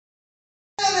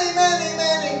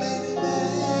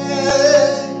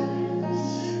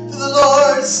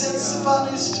sits upon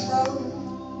his throne.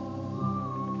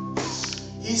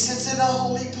 He sits in a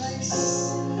holy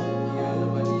place.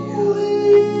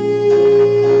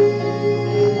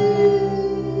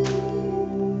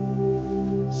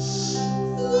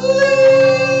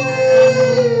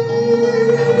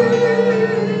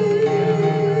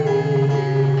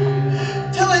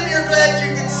 Tell him you're glad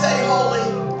you can say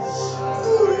holy.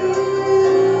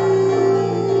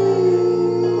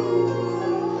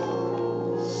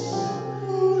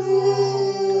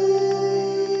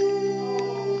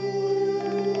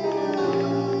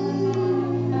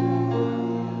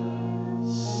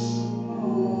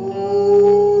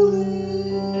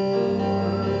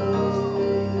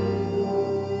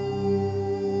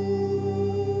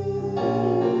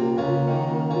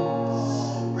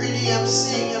 I'm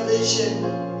seeing a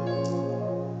vision.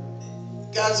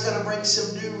 God's going to bring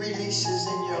some new releases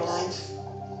in your life.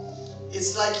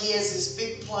 It's like he has this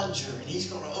big plunger and he's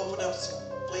going to open up some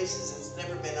places that's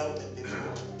never been opened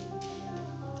before.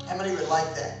 How many would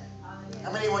like that?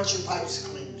 How many want your pipes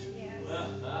cleaned?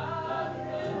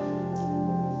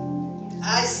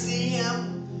 I see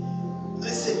him.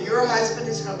 Listen, your husband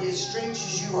is going to be as strange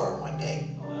as you are one day.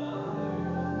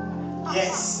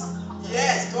 Yes.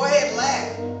 Yes. Go ahead and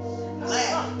laugh.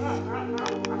 Laugh.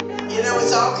 You know,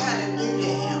 it's all kind of new to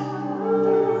him.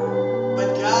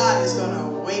 But God is going to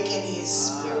awaken his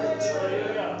spirit.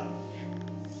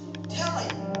 Tell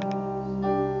him.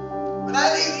 When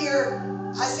I leave here,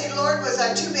 I say, Lord, was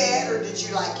I too bad or did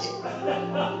you like it?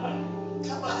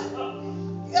 Come on.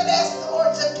 You got to ask the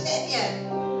Lord's opinion.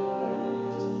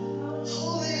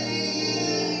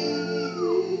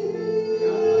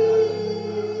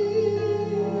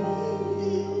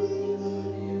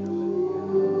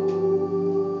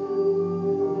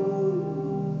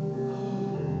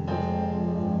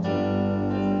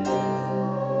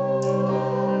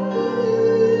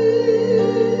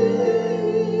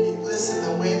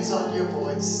 On your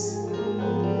voice.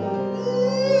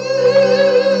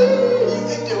 You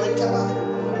can do it, come on.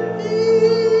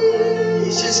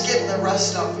 He's just getting the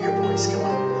rust off your voice, come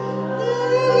on.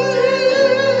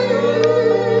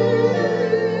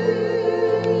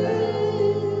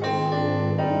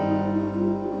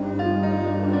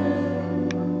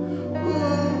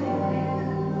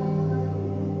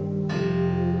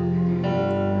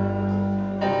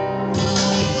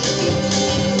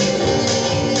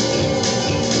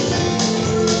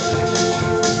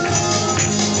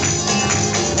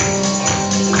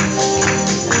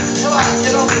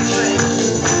 Get on the train.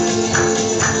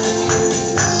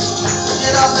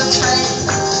 Get on the train.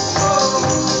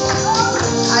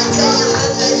 I tell you,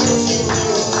 Linda, you can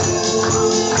do it.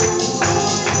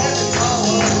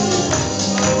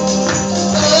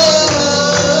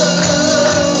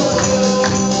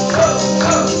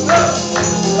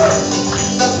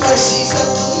 The mercies of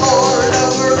the Lord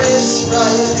over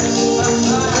Israel.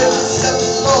 Goodness of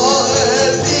the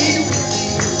Lord be with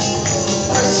you.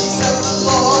 Mercies of the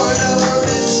Lord over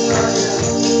Israel.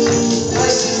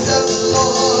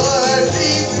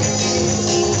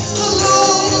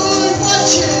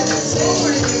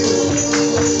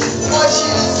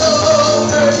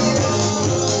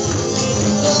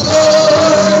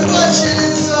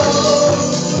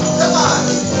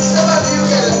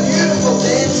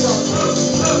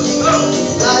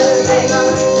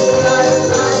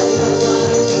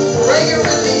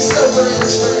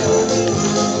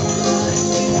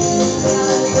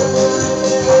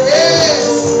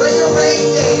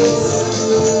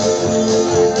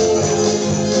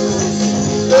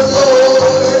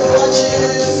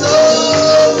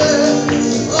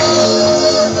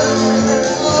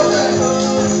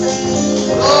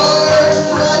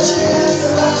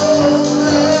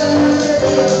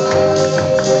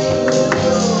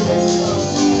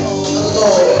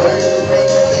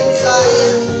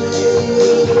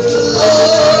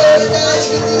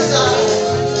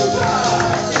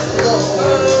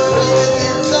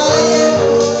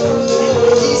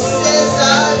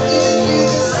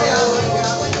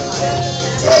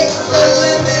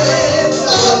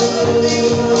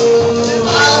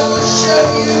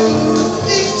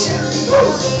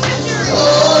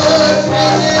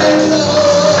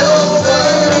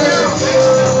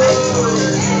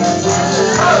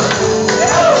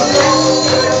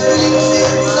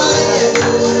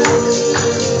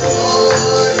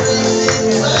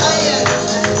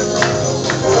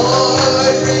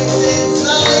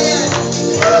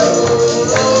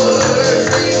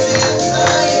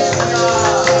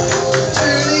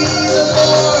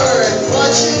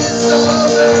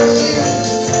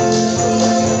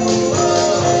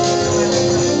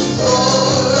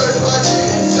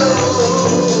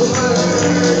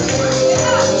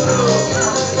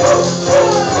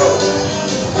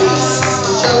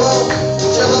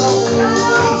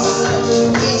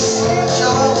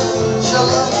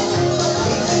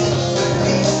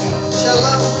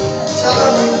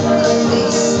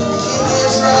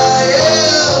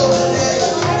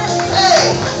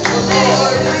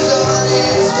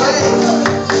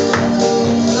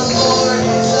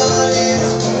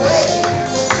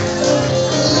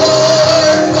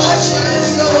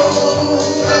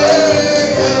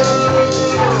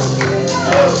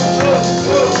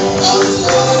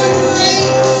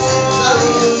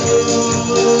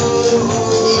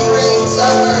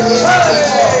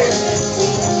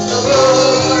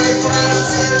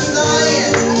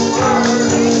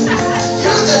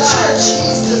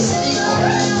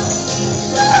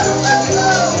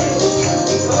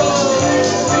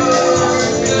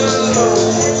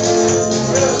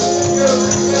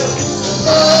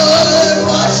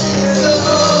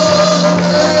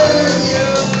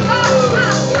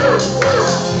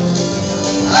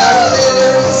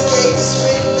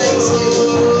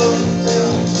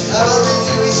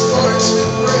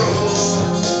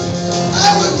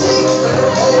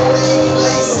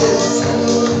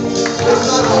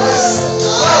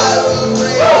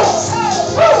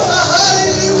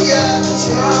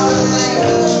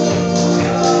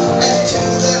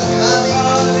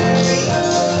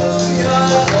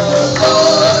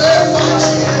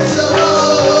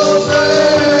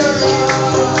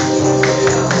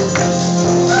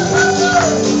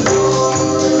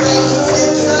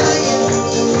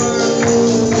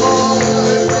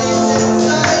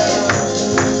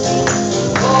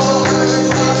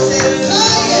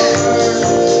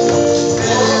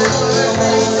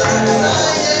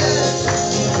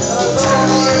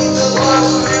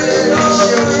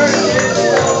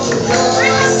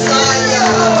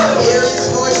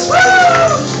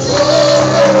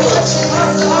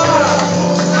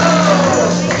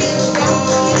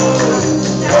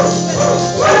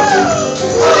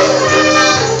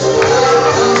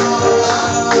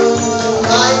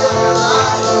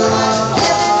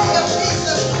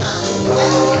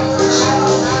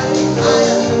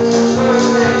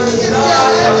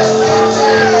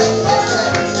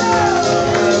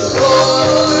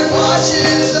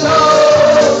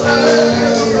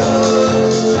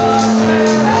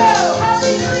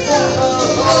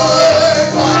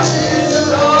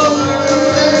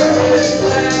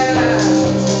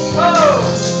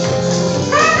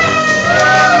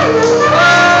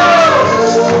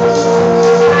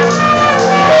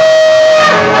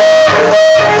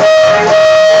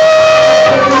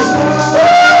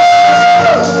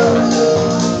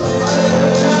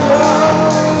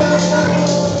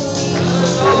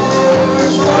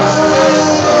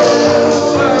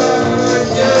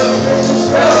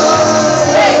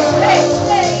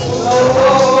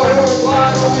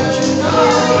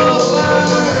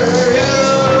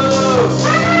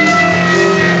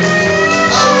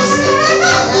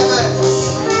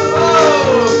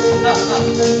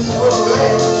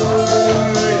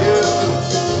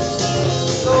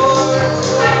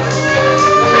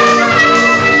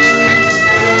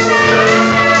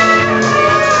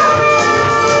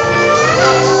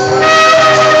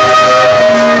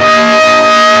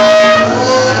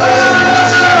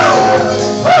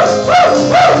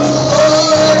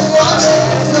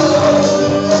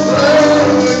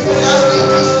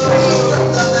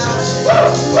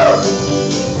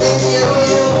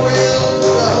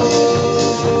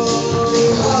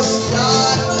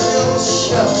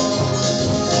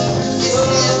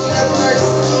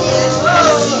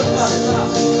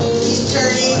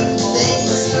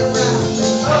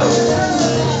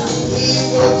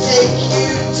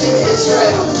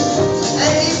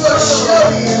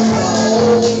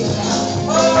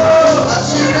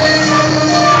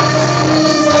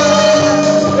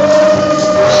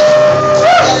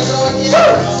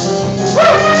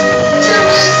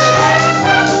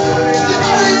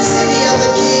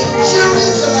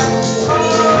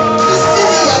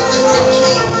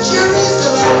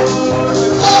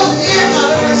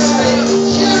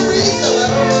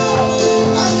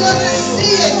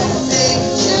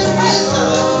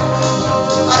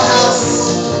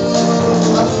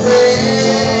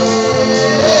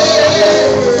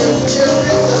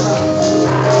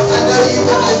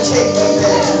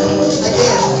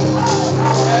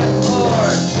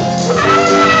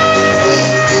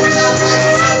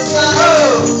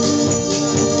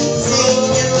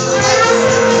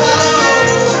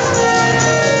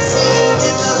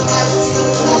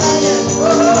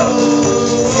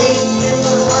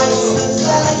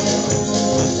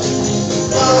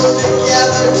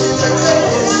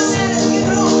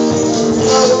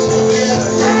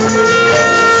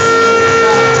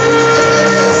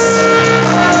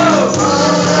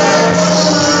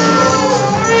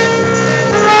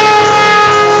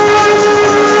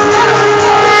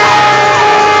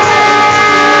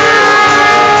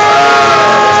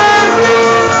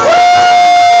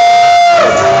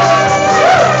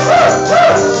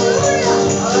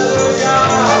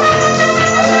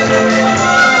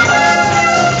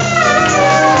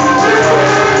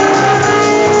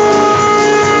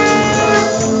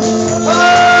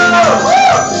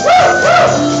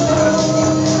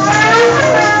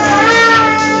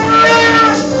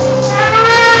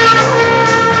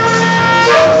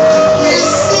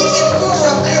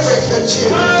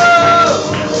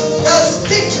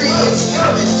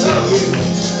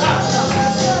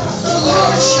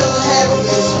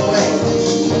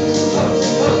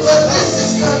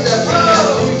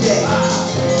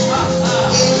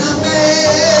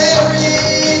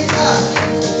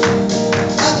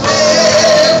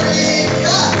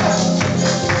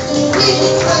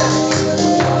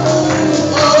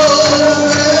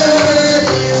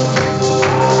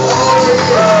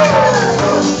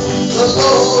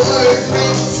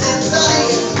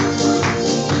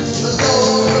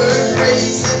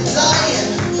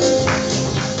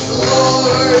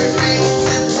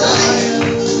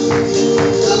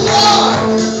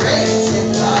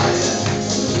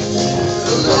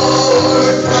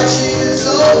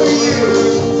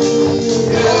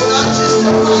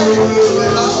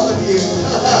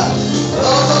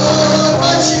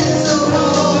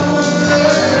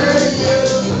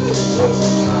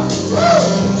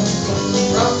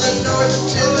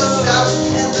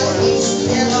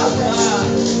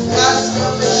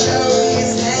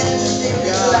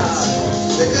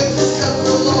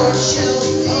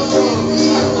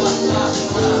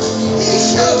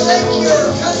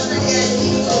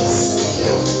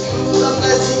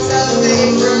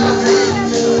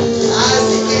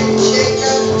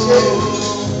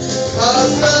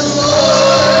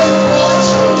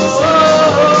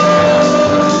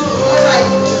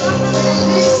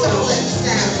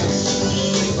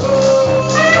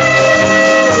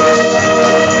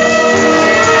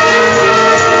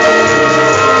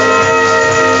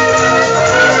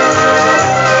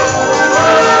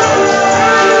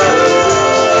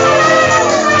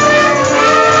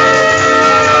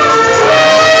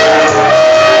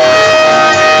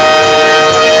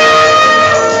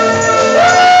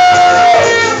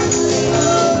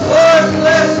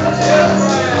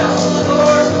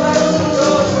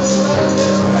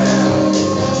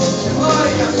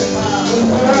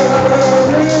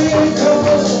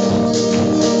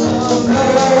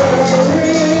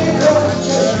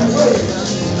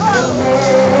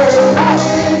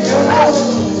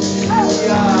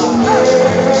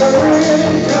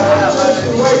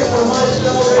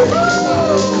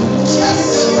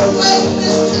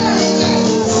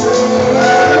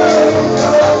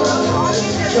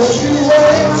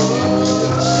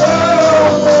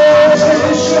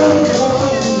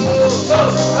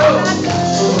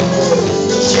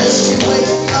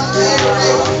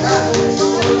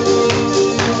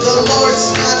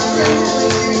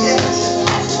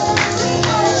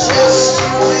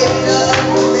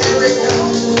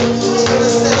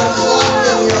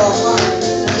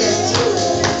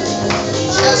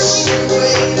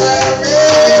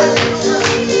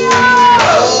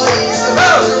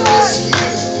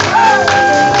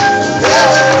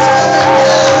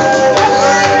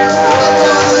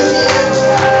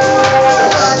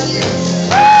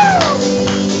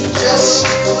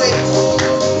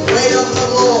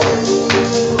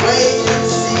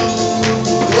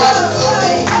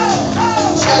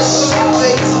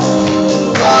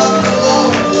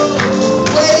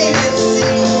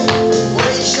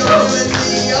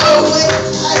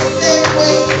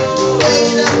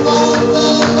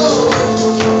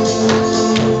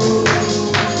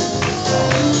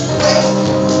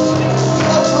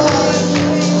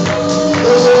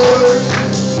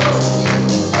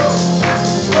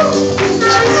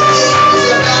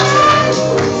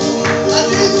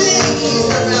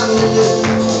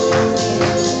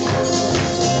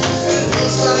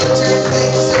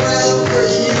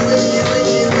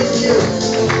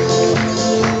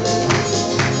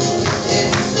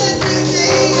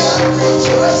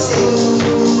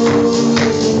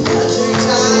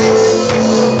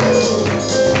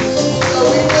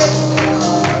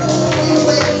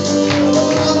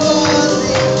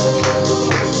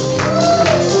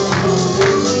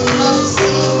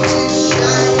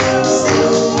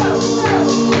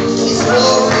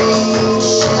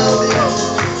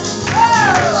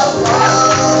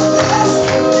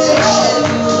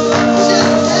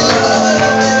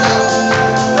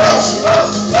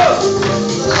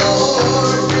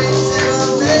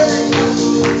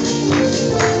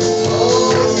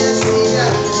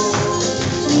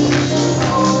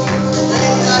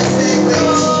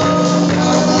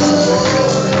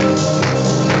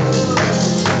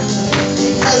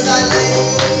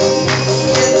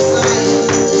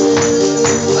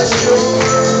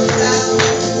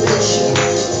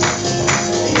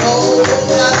 Oh,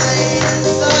 I in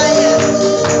Zion,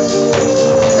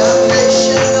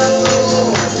 foundation of the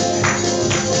Lord.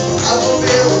 I will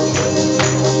build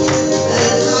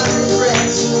and not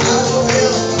regret. I will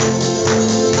build,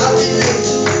 I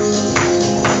believe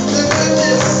the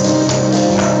goodness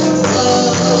of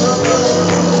the Lord.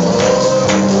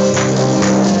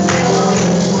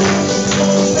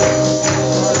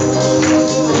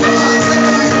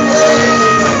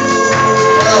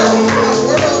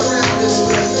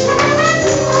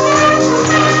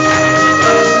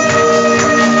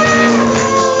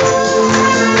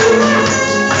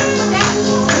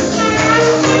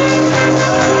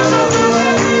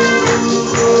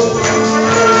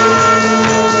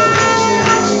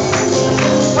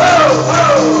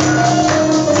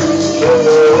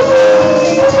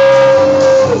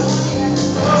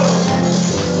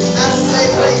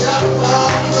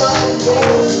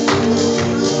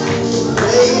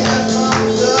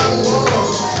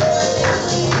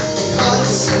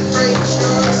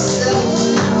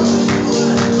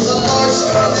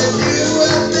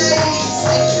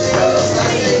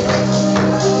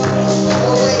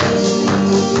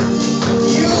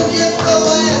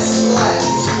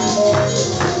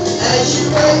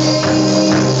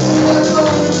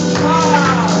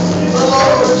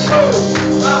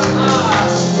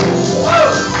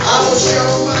 I will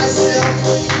show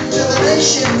myself to the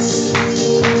nations.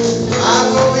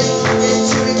 I will begin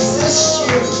to exist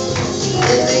you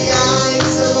in the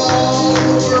eyes of all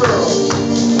the world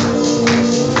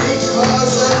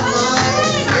because of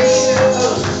my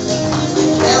grace.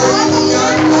 Carry the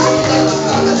ark of the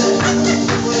covenant.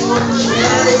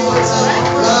 Carry what's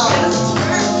unbound.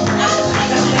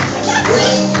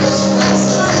 Bring His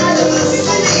presence into the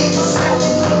cities.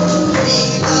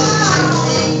 Be the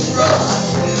lightning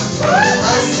rod.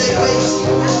 I say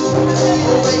wait,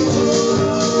 oh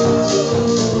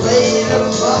wait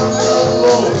upon the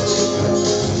Lord.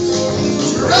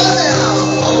 Drive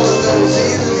out all of those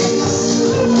enemies.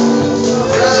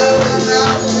 Drive them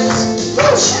out with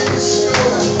bullshit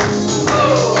score.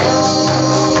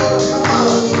 Oh, come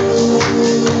on.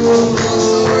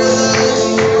 Cross over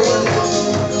the Jordan.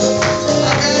 I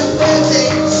got two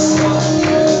things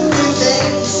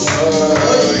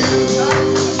for you.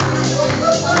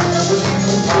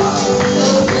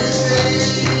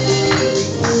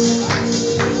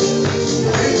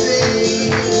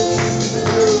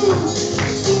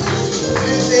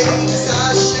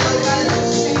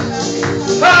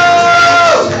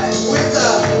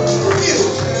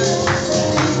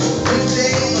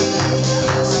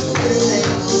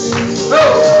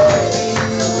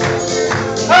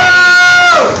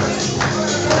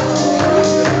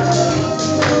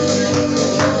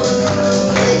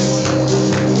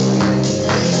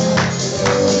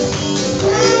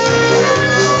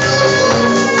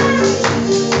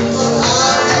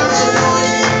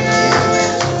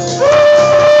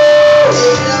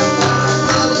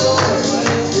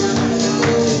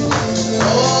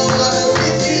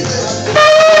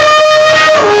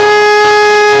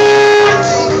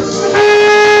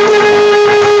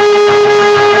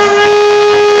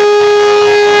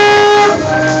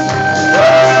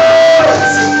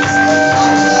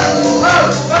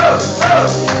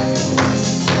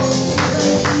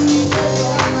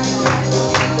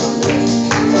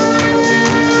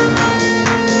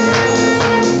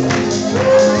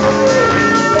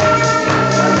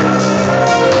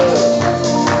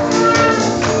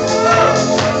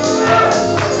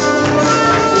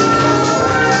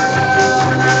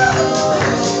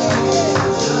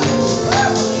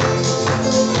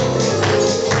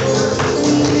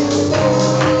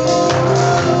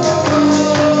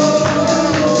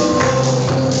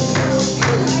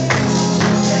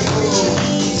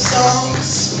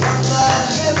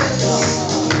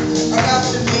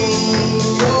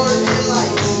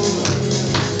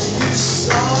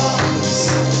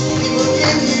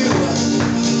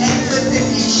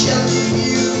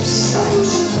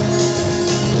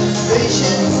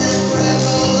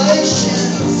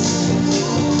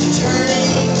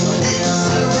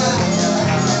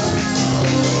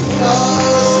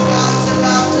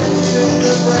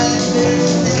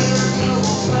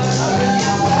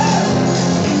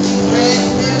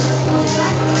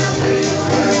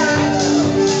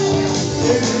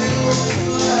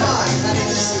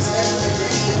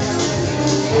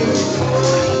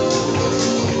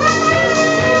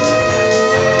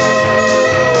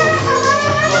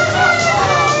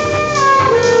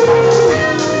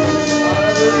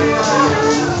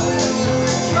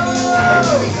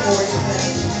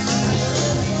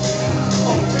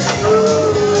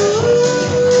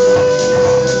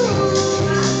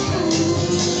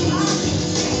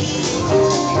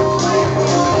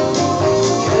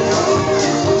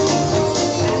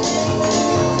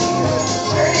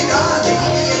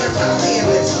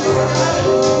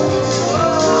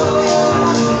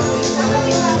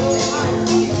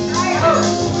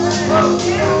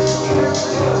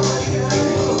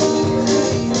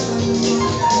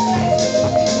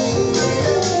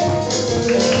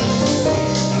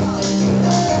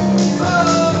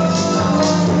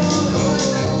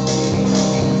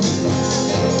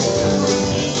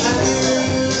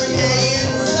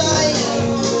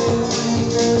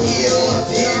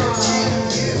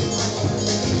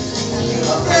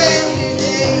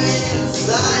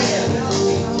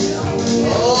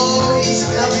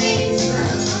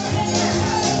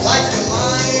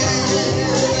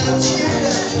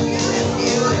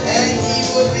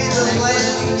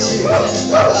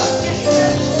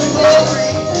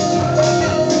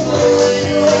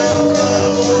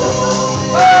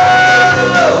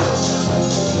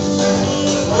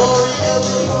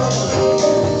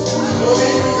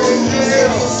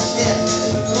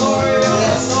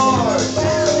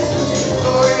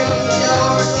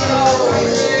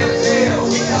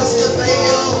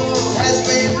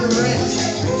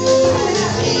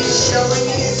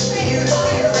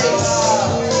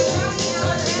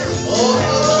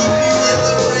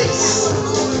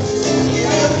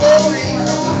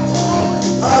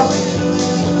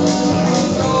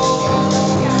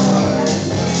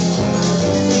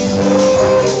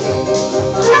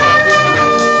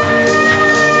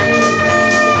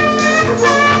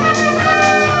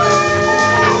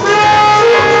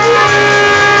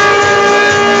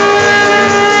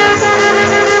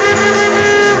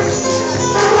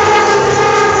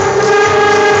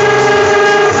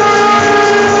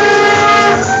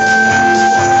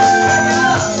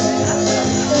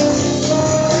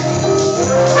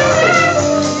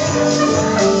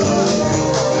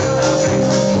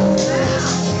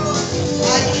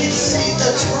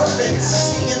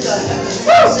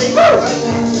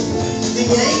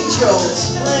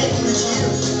 angels playing with you.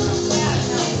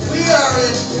 We are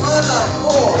in one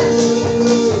accord.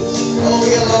 Oh,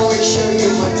 he'll always show you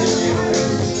what to do.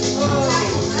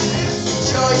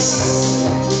 Rejoice.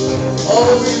 Oh,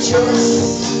 rejoice.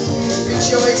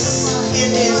 Rejoice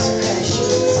in his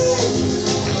passions.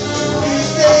 These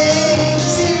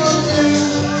things he will do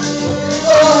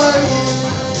for you.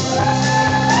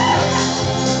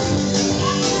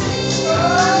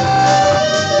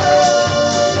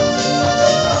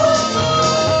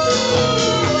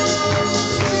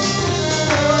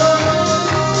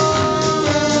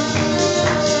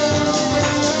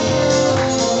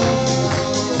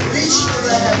 Reach for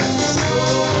the heavens.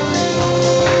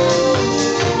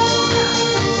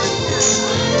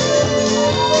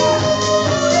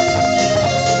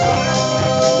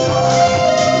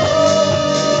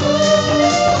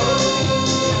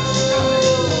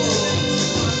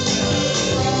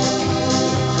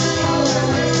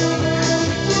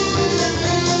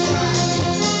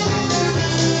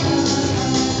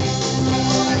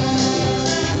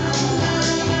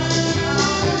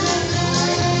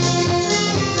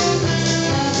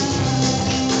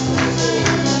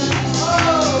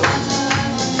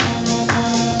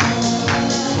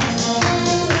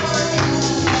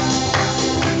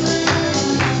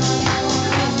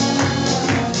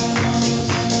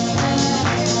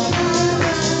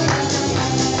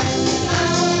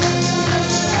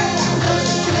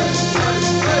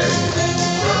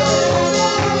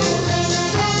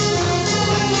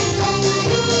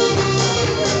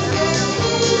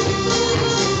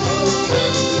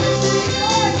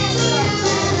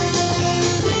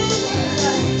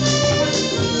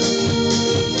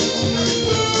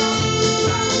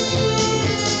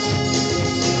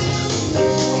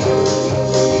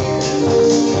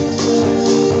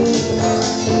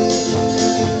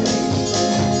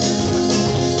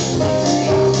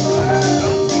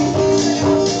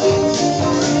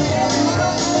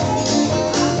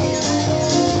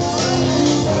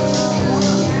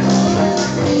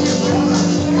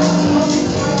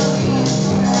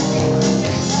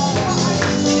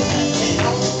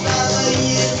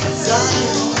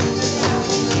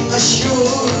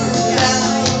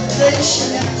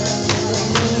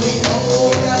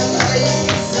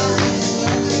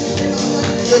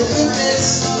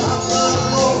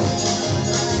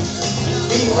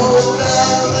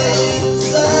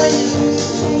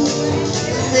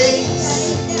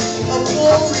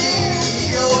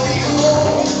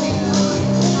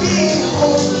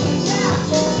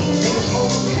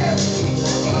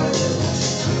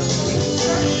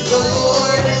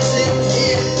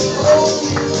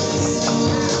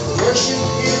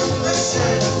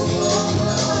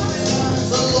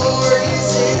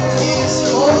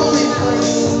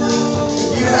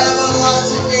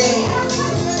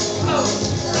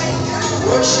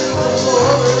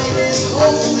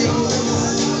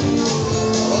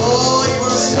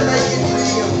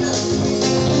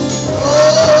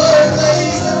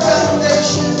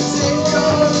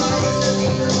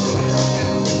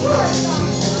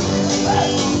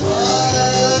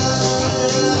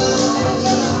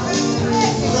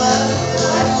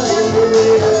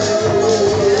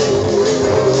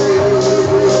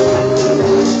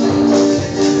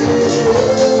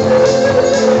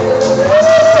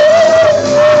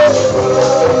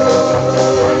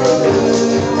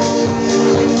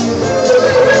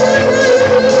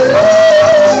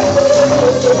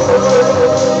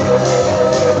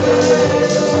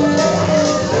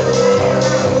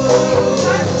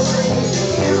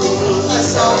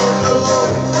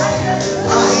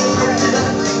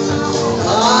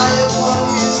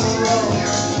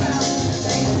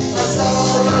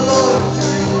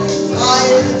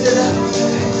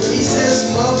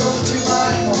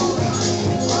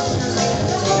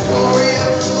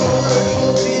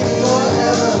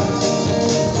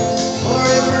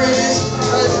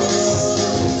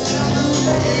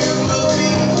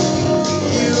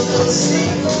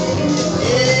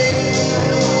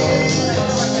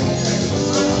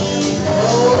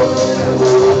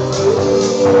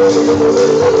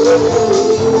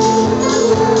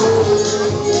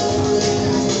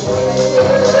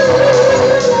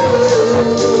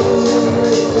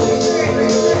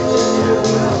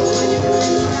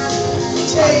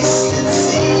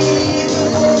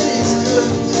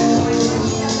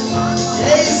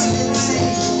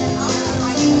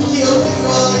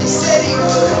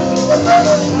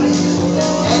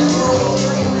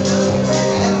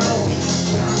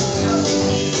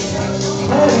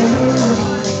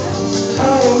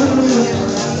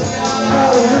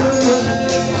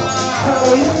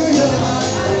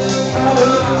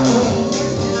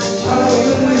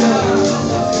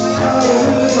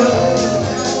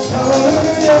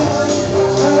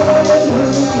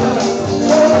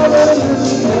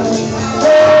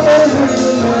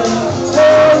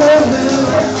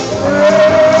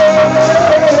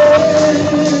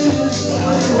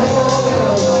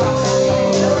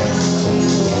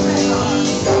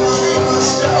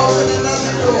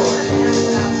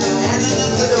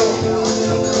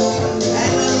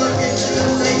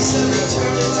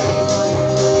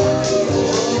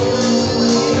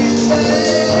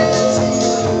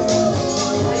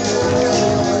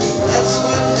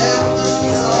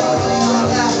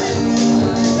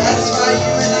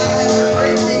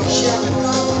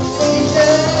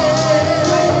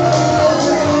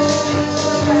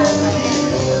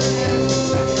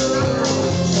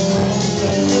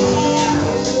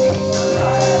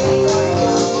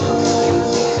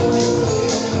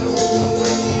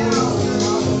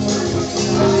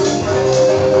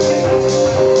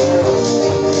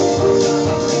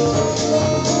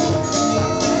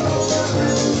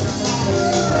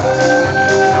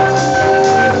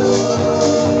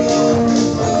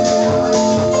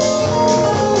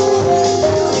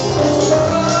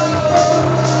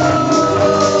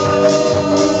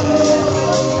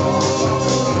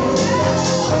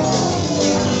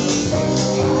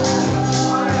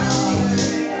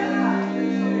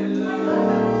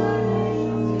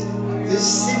 This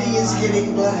city is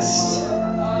getting blessed.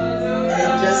 And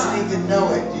it doesn't even know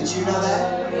it. Did you know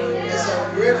that? There's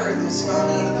a river that's gone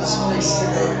out of this place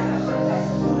today.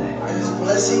 And it's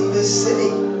blessing this city.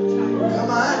 Come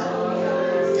on.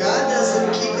 God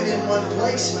doesn't keep it in one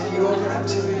place when you open up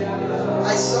to it.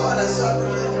 I saw it like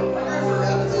a river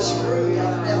out of this room,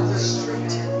 down this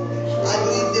street. I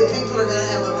believe that people are going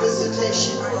to have a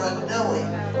visitation or a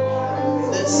knowing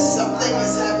that something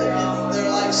has happened in their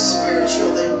life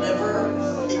spiritual they've never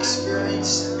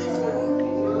experienced before.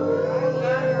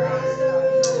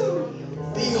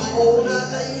 Behold, I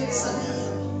lay in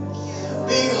Zion.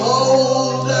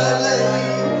 Behold, I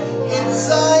lay in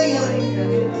Zion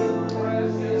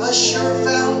a sure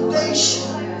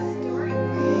foundation,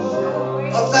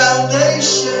 a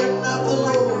foundation of the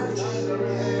Lord,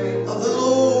 of the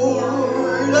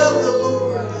Lord, of the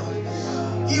Lord.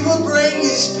 He will bring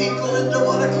His people into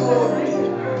one accord,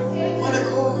 one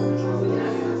accord,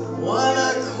 one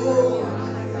accord.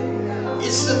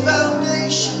 It's the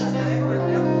foundation of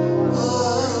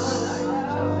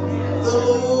the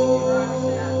Lord.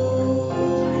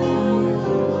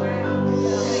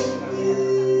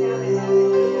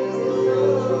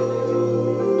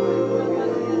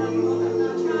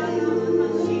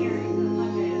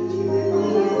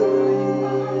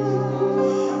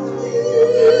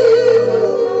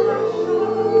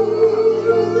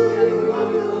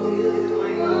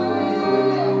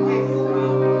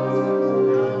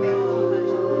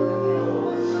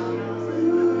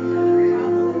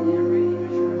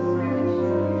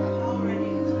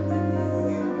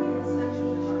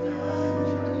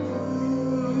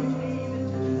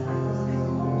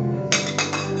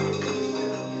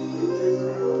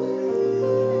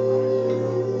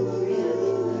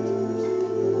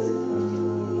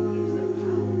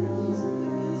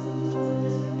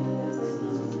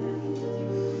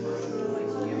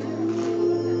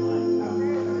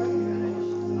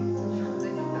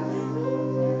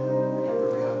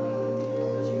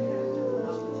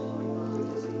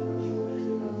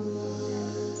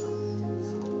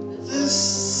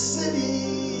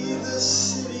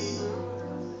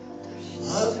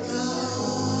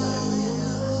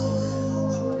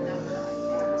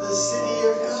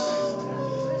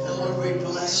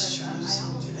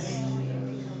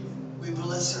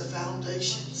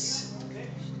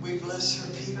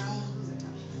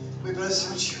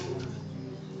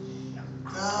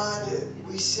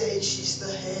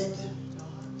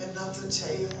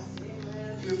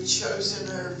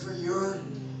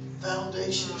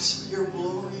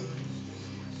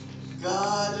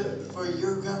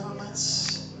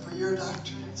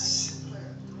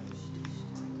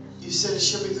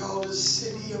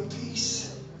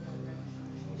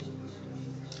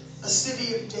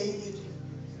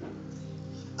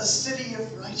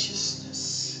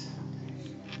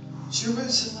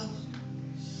 Jerusalem,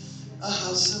 a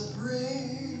house of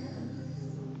prayer,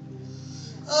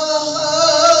 a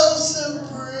house of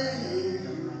prayer.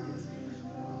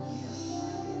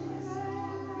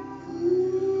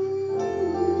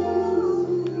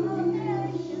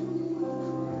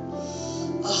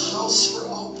 A house for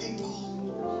all people,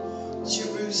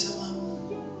 Jerusalem,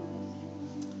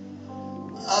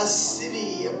 a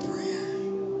city of prayer,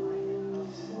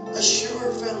 a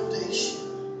sure foundation.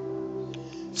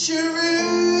 Jerusalem,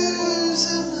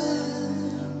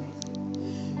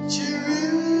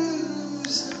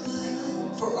 Jerusalem,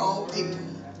 for all people.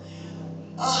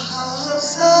 A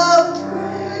house of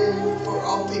prayer for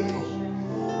all people.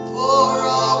 For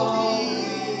all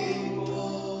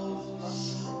people.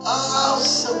 A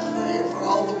house of prayer for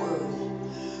all the world.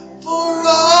 For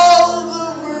all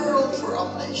the world, for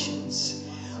all nations.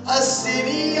 A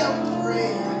city of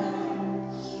prayer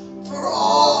for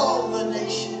all the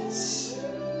nations.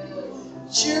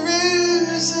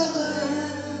 Jerusalem,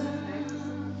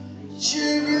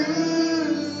 Jerusalem.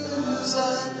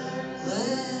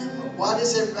 Why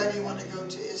does everybody want to go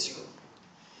to Israel?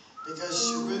 Because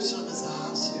Jerusalem is a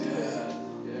house of prayer.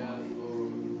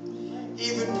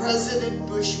 Even President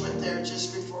Bush went there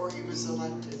just before he was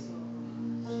elected.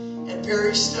 And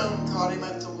Perry Stone caught him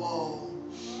at the wall.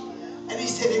 And he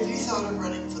said, have you thought of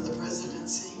running for the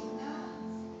presidency?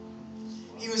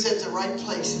 He was at the right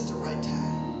place at the right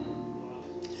time.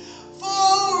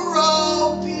 For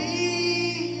all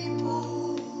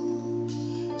people,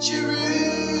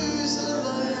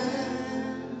 Jerusalem,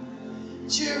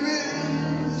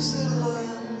 Jerusalem.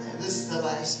 And this is the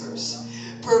last verse.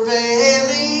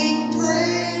 Prevailing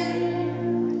prayer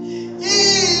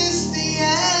is the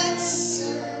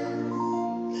answer.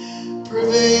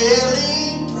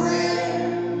 Prevailing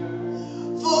prayer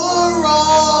for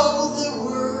all the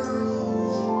world.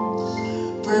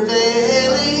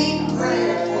 Prevailing burning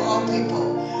prayer for all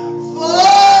people.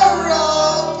 For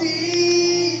all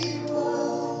people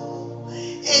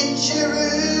in Jerusalem.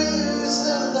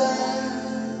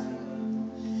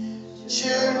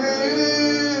 Jerusalem.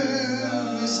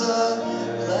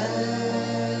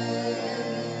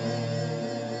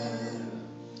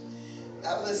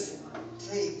 Now listen,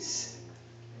 please,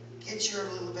 get your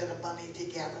little bit of money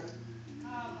together.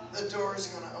 The door is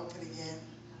going to open again.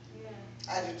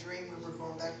 I had a dream we were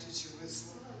going back to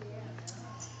Jerusalem.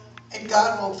 And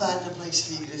God will find a place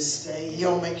for you to stay.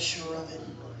 He'll make sure of it.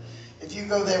 If you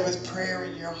go there with prayer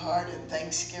in your heart and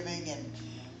thanksgiving and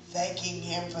thanking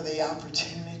Him for the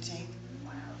opportunity.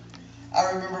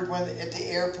 I remembered when at the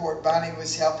airport, Bonnie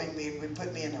was helping me and would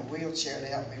put me in a wheelchair to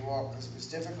help me walk because it was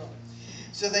difficult.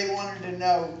 So they wanted to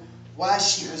know why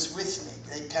she was with me.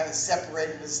 They kind of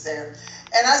separated us there.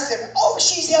 And I said, oh,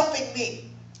 she's helping me.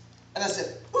 And I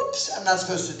said, oops, I'm not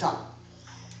supposed to talk.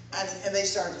 And they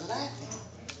started laughing.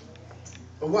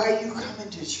 But why are you coming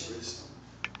to Jerusalem?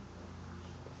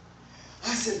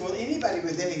 I said, well, anybody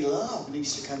with any love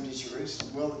needs to come to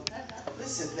Jerusalem. Well,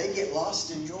 listen, they get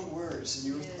lost in your words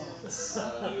and your thoughts.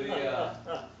 Hallelujah.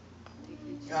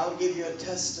 I'll give you a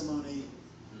testimony.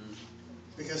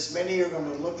 Because many are going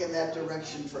to look in that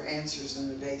direction for answers in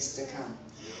the days to come.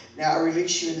 Now, I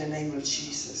release you in the name of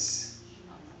Jesus.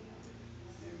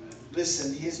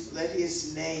 Listen, let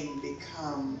His name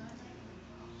become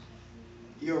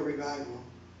your revival.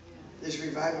 There's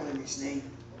revival in His name.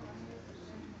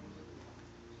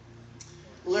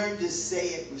 Learn to say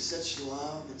it with such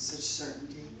love and such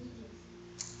certainty.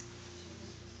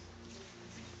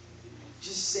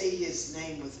 Just say His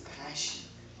name with passion.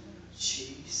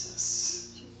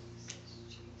 Jesus.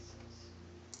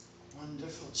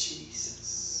 Wonderful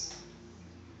Jesus.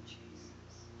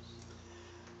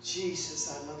 Jesus,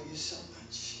 I love you so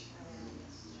much.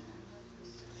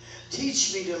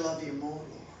 Teach me to love you more,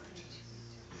 Lord.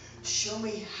 Show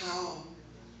me how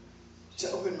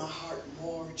to open my heart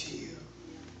more to you.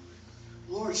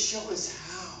 Lord, show us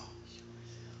how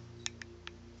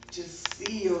to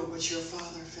feel what your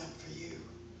Father felt for you.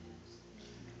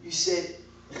 You said,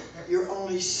 your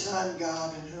only Son,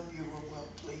 God, in whom you were well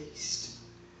pleased.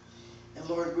 And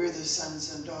Lord, we're the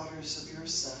sons and daughters of your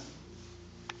Son.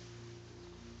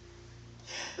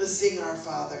 Let's sing our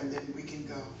Father and then we can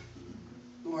go.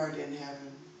 Who art in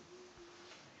heaven.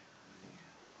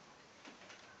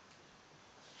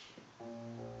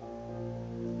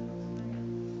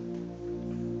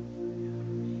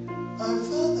 Our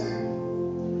Father.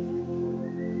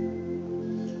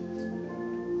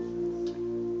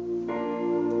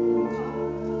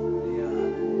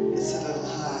 It's a little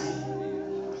high.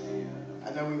 I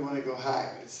know we want to go high,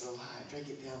 but it's a little high. Drag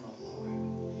it down a little lower.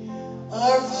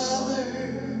 Our Father,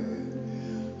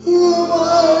 who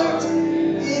art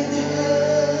in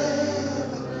heaven.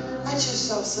 I just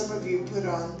saw some of you put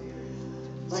on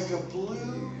like a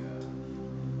blue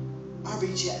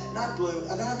army jacket, not blue,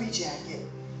 an army jacket.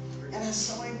 And I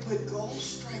saw him put gold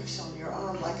stripes on your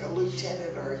arm like a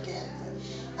lieutenant or a captain.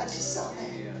 I just saw that.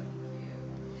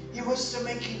 He wants to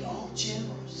make you all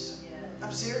generals.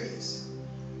 I'm serious.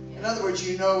 In other words,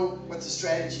 you know what the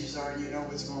strategies are and you know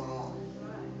what's going on.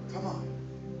 Come on.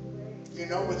 You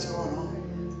know what's going on.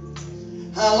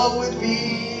 Hallowed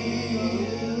be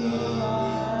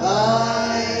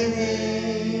thy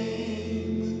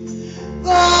name.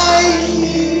 Thy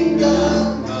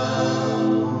kingdom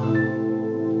come.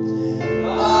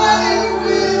 Thy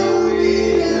will be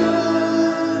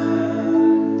done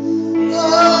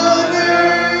on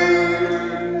earth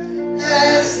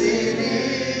as it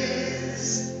is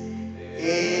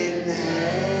in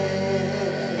heaven.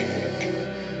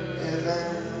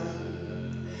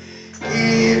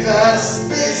 Give us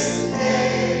this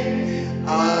day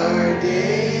our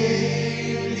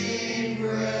daily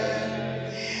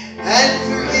bread, and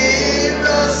forgive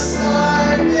us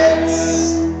our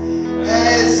debts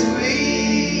as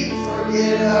we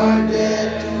forget our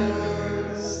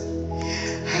debtors.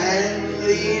 And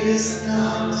lead us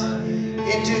not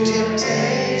into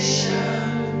temptation,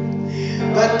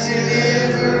 but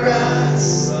deliver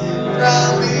us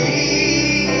from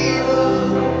evil.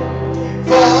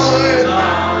 For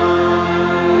thine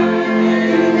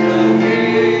is the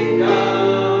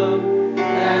kingdom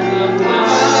and the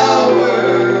power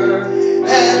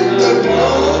and the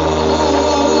glory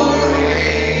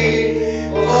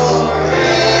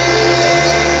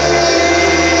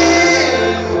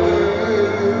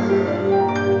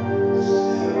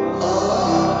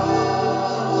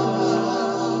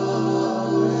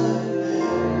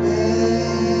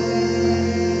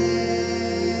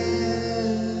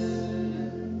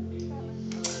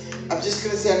I'm just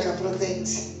going to say a couple of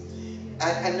things.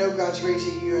 I know God's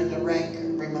raising you in the rank,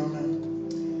 Ramona.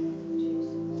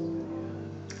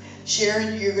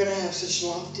 Sharon, you're going to have such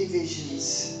lofty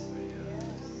visions.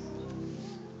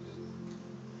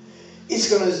 It's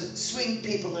going to swing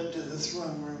people into the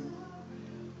throne room.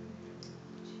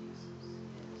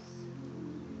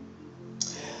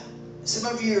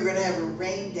 Some of you are going to have a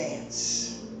rain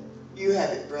dance. You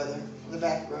have it, brother, in the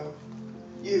back row.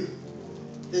 You.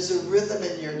 There's a rhythm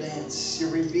in your dance. You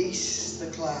release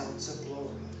the clouds of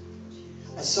glory.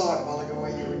 I saw it a while ago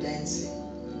while you were dancing.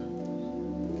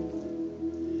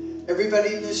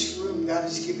 Everybody in this room, God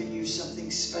has given you something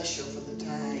special for the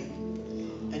time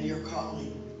and your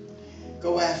calling.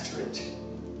 Go after it.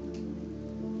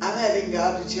 I'm having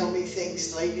God to tell me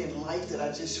things late in life that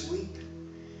I just weep.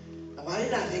 Now, why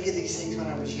didn't I think of these things when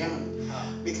I was young?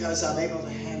 Because I'm able to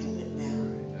handle it now.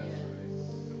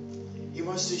 He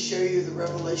wants to show you the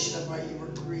revelation of why you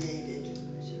were created,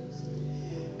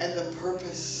 and the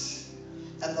purpose,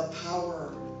 and the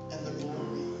power, and the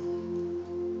glory.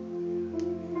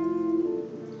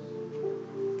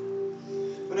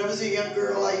 When I was a young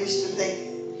girl, I used to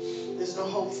think, there's no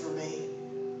hope for me.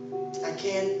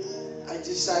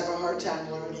 I have a hard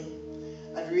time learning.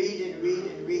 I'd read and read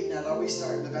and read, and I'd always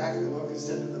start in the back of the book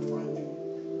instead of the front.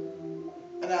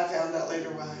 And I found out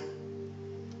later why.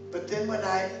 But then when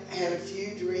I had a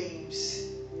few dreams,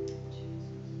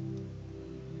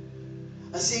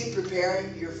 I see him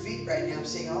preparing your feet right now. I'm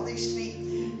seeing all these feet,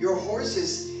 your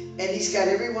horses, and he's got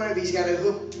every one of these got a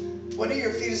hoof. One of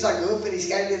your feet is like a hoof, and he's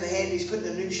got it in the hand. He's putting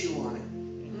a new shoe on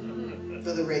it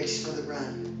for the race, for the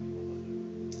run.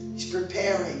 He's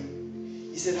preparing.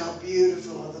 He said, how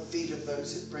beautiful are the feet of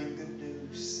those that bring good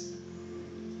news.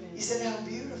 He said, how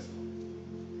beautiful.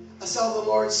 I saw the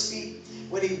Lord speak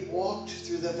when he walked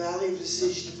through the valley of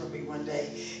decision for me one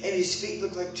day, and his feet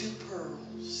looked like two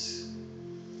pearls.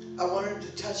 I wanted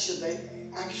to touch them. They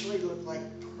actually looked like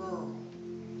pearl,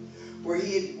 where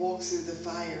he had walked through the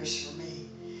fires for me,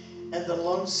 and the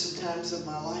lonesome times of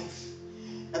my life,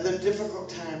 and the difficult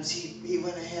times. He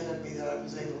went ahead of me that I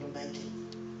was able to make it.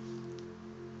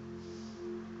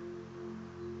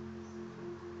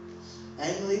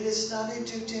 And lead us not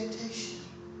into temptation,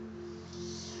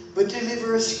 but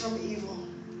deliver us from evil.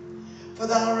 For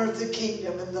thou art the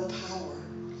kingdom and the power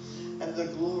and the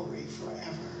glory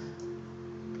forever.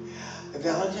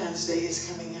 Valentine's Day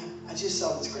is coming up. I just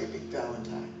saw this great big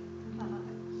Valentine.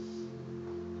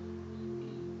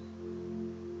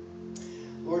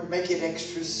 Lord, make it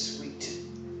extra sweet.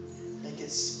 Make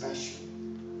it special.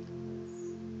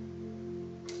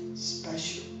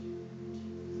 Special.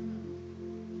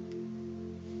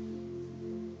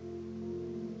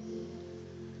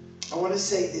 I want to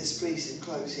say this, please, in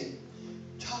closing.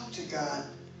 Talk to God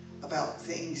about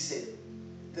things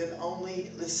that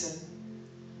only, listen,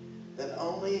 that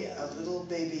only a little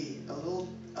baby, a little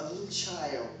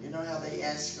child, you know how they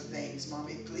ask for things.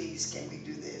 Mommy, please, can we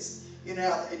do this? You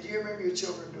know, do you remember your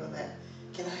children doing that?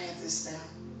 Can I have this now?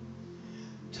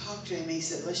 Talk to him. He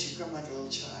said, unless you come like a little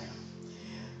child.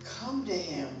 Come to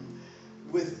him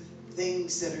with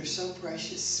things that are so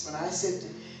precious. When I said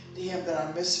to him that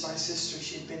I missed my sister,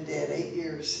 she'd been dead 8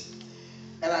 years.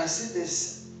 And I said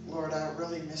this, Lord, I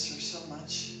really miss her so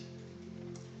much.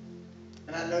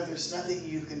 And I know there's nothing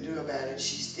you can do about it.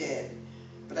 She's dead.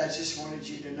 But I just wanted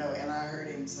you to know. And I heard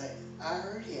him say,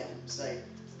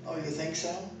 oh, you think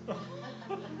so?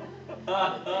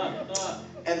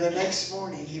 And the next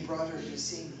morning, he brought her to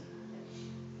see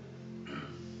me.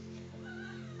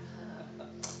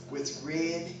 With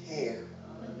red hair.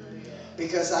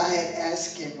 Because I had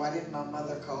asked him, why did my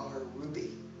mother call her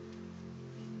Ruby?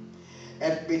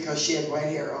 And because she had white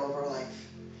hair all of her life.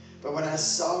 But when I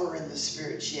saw her in the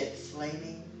spirit, she had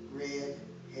flaming red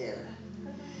hair.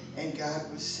 And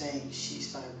God was saying,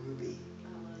 she's my Ruby.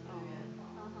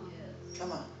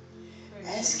 Come on.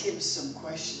 Ask him some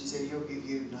questions and he'll give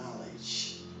you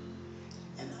knowledge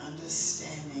and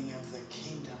understanding of the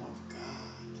kingdom of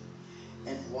God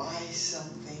and why some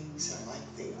things are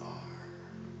like they are.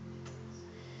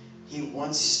 He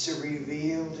wants to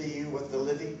reveal to you what the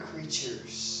living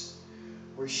creatures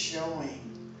were showing.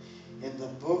 In the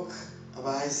book of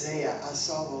Isaiah, I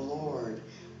saw the Lord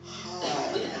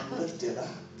high and lifted up,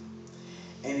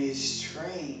 and his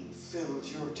train filled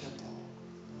your temple.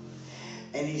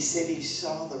 And he said he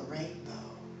saw the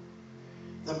rainbow,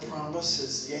 the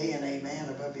promises, yea and amen,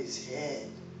 above his head,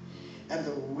 and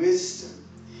the wisdom,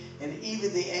 and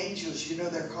even the angels, you know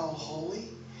they're called holy.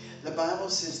 The Bible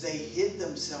says they hid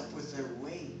themselves with their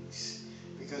wings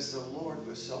because the Lord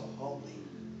was so holy.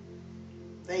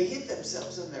 They hid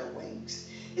themselves in their wings.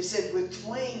 It said with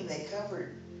twain they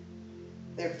covered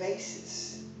their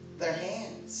faces, their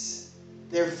hands.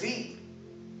 Their feet,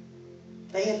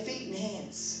 they had feet and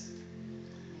hands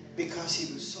because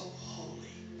he was so holy.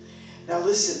 Now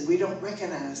listen, we don't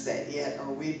recognize that yet,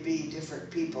 or we'd be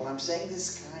different people. I'm saying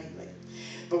this kindly.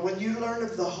 But when you learn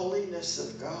of the holiness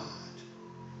of God,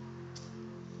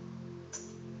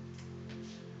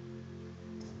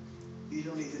 you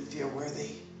don't even feel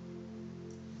worthy.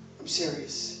 I'm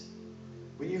serious.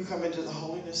 When you come into the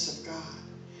holiness of God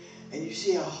and you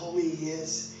see how holy he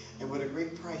is and what a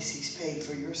great price he's paid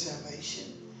for your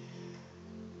salvation,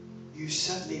 you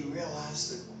suddenly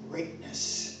realize the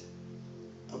greatness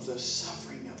of the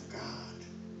suffering of God.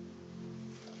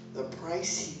 The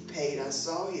price he paid. I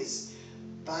saw his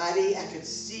body. I could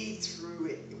see through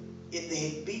it. They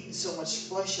had beaten so much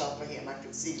flesh off of him, I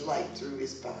could see light through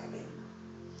his body.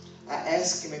 I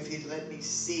asked him if he'd let me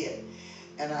see it.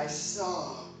 And I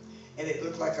saw, and it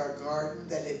looked like our garden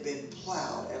that had been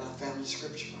plowed, and I found a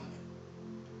scripture on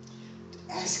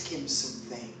it. Ask him some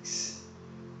things.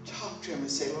 Talk to him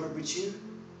and say, Lord, would you,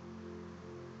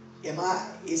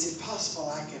 is it possible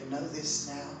I can know this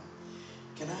now?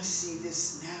 Can I see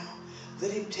this now?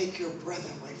 Let him take your breath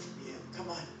away from you. Come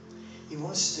on. He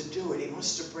wants to do it. He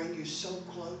wants to bring you so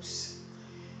close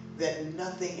that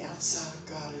nothing outside of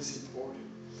God is important.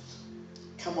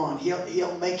 Come on,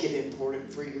 he'll make it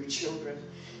important for your children.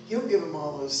 He'll give them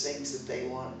all those things that they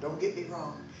want. Don't get me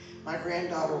wrong. My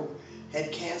granddaughter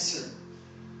had cancer,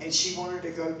 and she wanted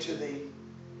to go to the,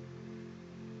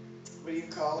 what do you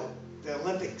call it? The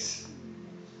Olympics.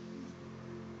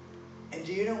 And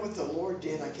do you know what the Lord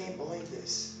did? I can't believe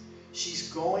this.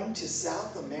 She's going to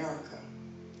South America,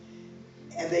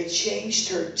 and they changed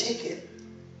her ticket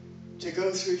to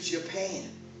go through Japan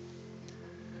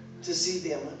to see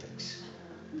the Olympics.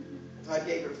 God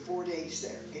gave her 4 days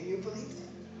there. Can you believe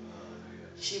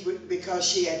that? Because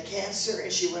she had cancer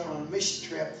and she went on a mission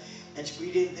trip, and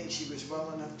we didn't think she was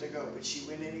well enough to go, but she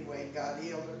went anyway, and God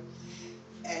healed her.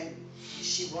 And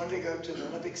she wanted to go to the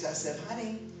Olympics. I said,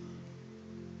 honey,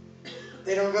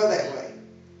 they don't go that way.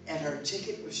 And her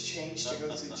ticket was changed to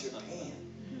go through Japan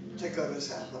to go to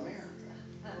South America.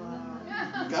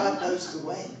 Wow. God knows the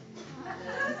way.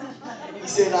 He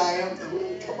said, I am the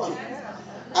way. Come on.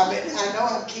 I mean, I know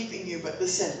I'm keeping you, but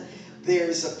listen,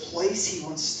 there's a place he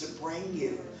wants to bring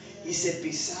you. He said,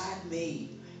 beside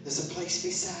me, there's a place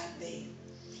beside me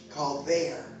called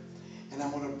there. And I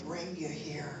want to bring you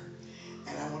here.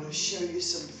 And I want to show you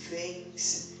some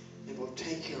things that will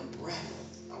take your breath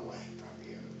away from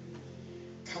you.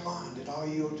 Come on, and all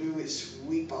you'll do is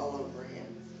weep all over him.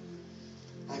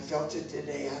 I felt it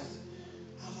today. I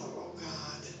thought, oh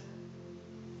God,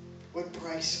 what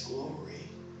price glory.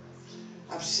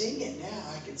 I'm seeing it now.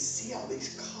 I can see all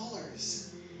these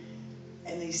colors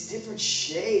and these different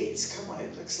shades. Come on,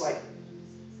 it looks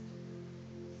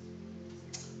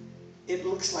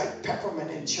like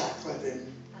peppermint and chocolate,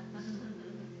 and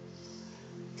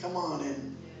come on,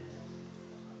 and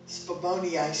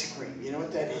spumoni ice cream. You know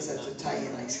what that is? That's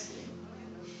Italian ice cream.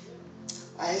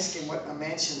 I asked him what a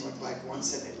mansion looked like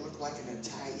once, and it looked like an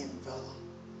Italian villa.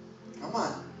 Come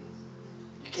on.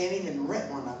 You can't even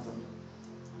rent one of them.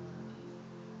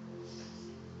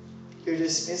 You're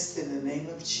dismissed in the name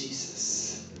of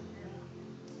Jesus.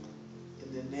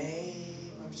 In the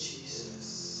name of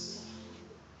Jesus.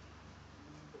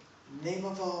 Name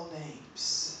of all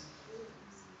names.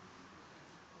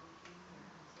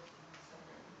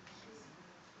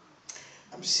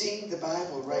 I'm seeing the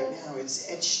Bible right now.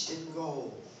 It's etched in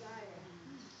gold.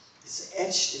 It's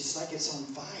etched. It's like it's on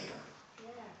fire.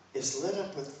 It's lit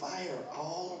up with fire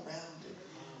all around it.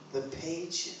 The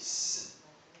pages.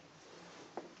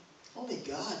 Only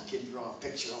God can draw a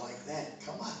picture like that.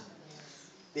 Come on.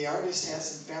 The artist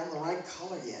hasn't found the right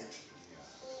color yet.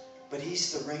 But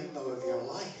he's the rainbow of your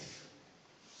life.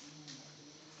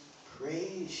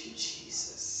 Praise you,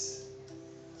 Jesus.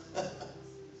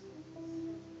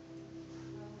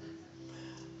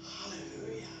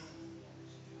 Hallelujah.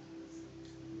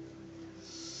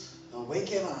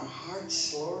 Awaken our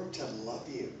hearts, Lord, to love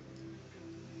you.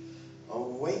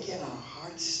 Awaken our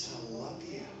hearts to love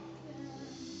you.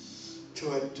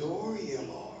 To adore you,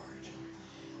 Lord.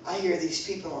 I hear these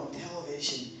people on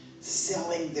television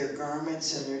selling their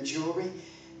garments and their jewelry.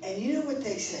 And you know what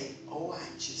they say? Oh,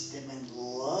 I just am in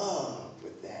love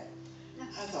with that.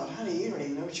 I thought, honey, you don't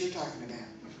even know what you're talking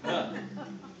about.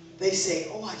 They say,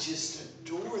 oh, I just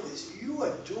adore this. You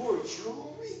adore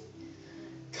jewelry?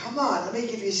 Come on, let me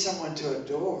give you someone to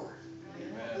adore.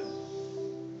 Amen.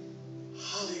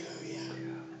 Hallelujah.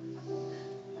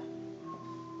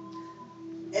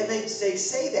 And they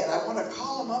say that. I want to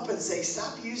call them up and say,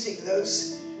 stop using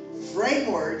those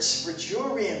frame words for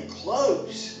jewelry and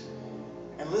clothes.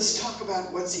 And let's talk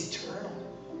about what's eternal.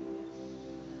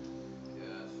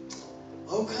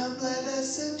 Oh, come, let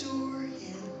us adore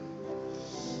him.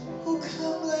 Oh,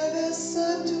 come, let us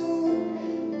adore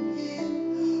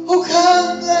him. Oh,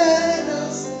 come, let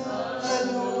us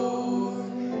adore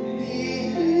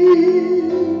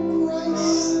him.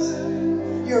 Christ,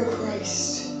 your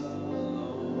Christ,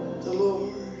 the Lord.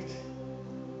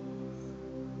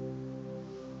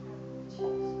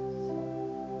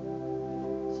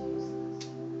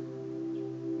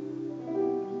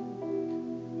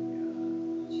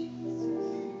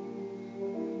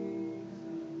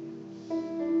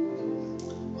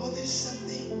 Oh, there's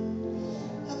something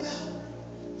about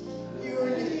your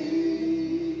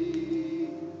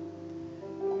name,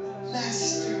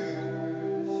 Master,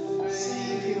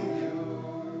 Savior,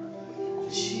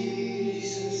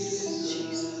 Jesus,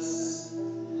 Jesus,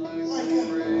 like a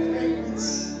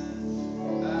fragrance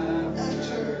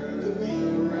after the rain.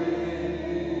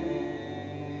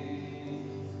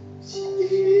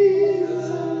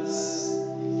 Jesus,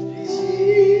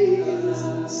 Jesus,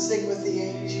 sing with the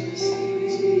angels.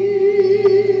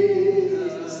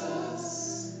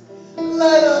 Jesus,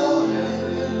 let all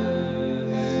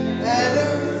heaven and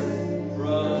earth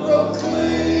proclaim.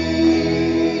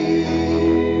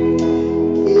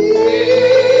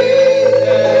 Kings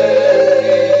and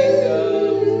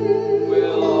kingdoms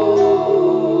will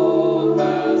all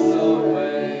pass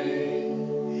away,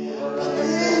 but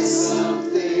there's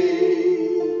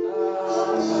something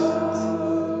about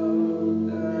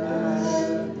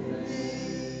that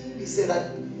name. He said,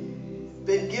 I've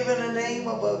been given a name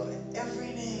above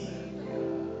every name,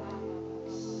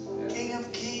 King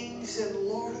of kings and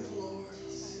Lord of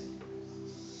lords.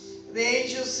 The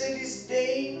angel said his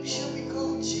name shall be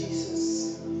called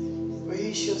Jesus, for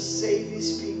he shall save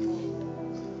his people.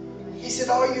 He said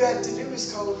all you have to do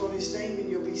is call upon his name and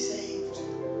you'll be saved.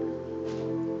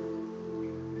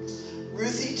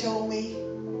 Ruthie told me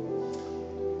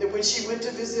that when she went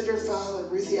to visit her father,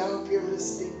 Ruthie, I hope you're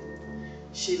listening,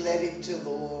 she led him to the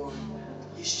Lord.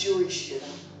 He's Jewish, you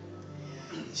know.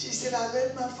 She said, I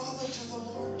led my father to the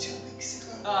Lord 2 weeks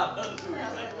ago.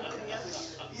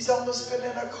 He's almost been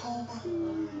in a coma,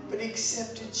 but he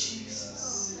accepted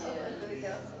Jesus.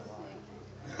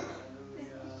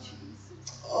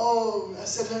 Oh, I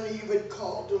said, honey, you've been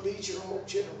called to lead your whole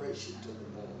generation to the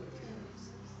Lord.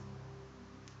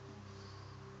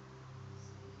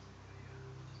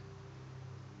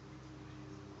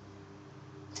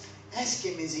 Ask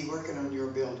him, is he working on your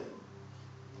building?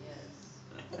 Yes.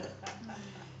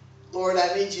 Lord,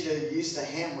 I need you to use the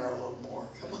hammer a little more.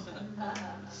 Come on.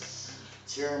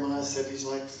 Jeremiah said he's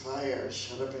like fire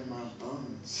shut up in my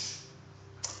bones.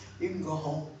 You can go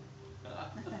home.